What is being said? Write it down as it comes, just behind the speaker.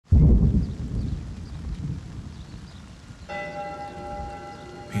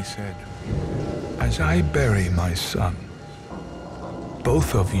he said, "As I bury my son,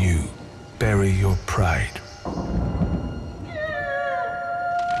 both of you bury your pride."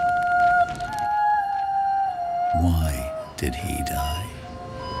 Why did he die?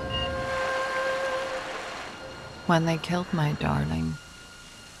 When they killed my darling,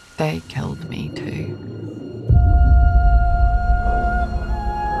 they killed me too.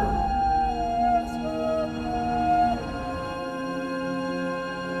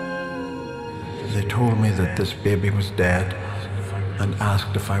 They told me that this baby was dead and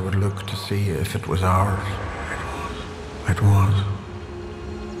asked if I would look to see if it was ours. It was.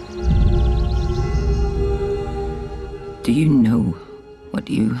 Do you know what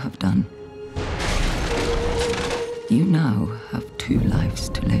you have done? You now have 2 lives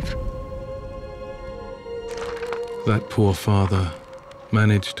to live. That poor father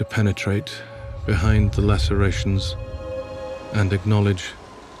managed to penetrate behind the lacerations and acknowledge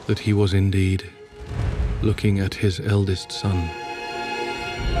that he was indeed looking at his eldest son.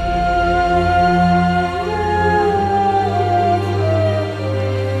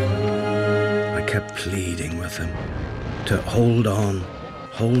 I kept pleading with him to hold on,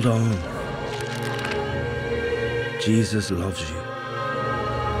 hold on. Jesus loves you.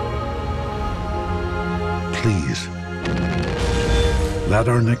 Please, let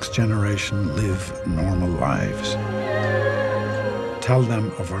our next generation live normal lives. Tell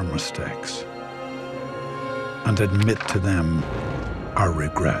them of our mistakes and admit to them our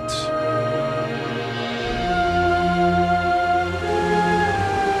regrets.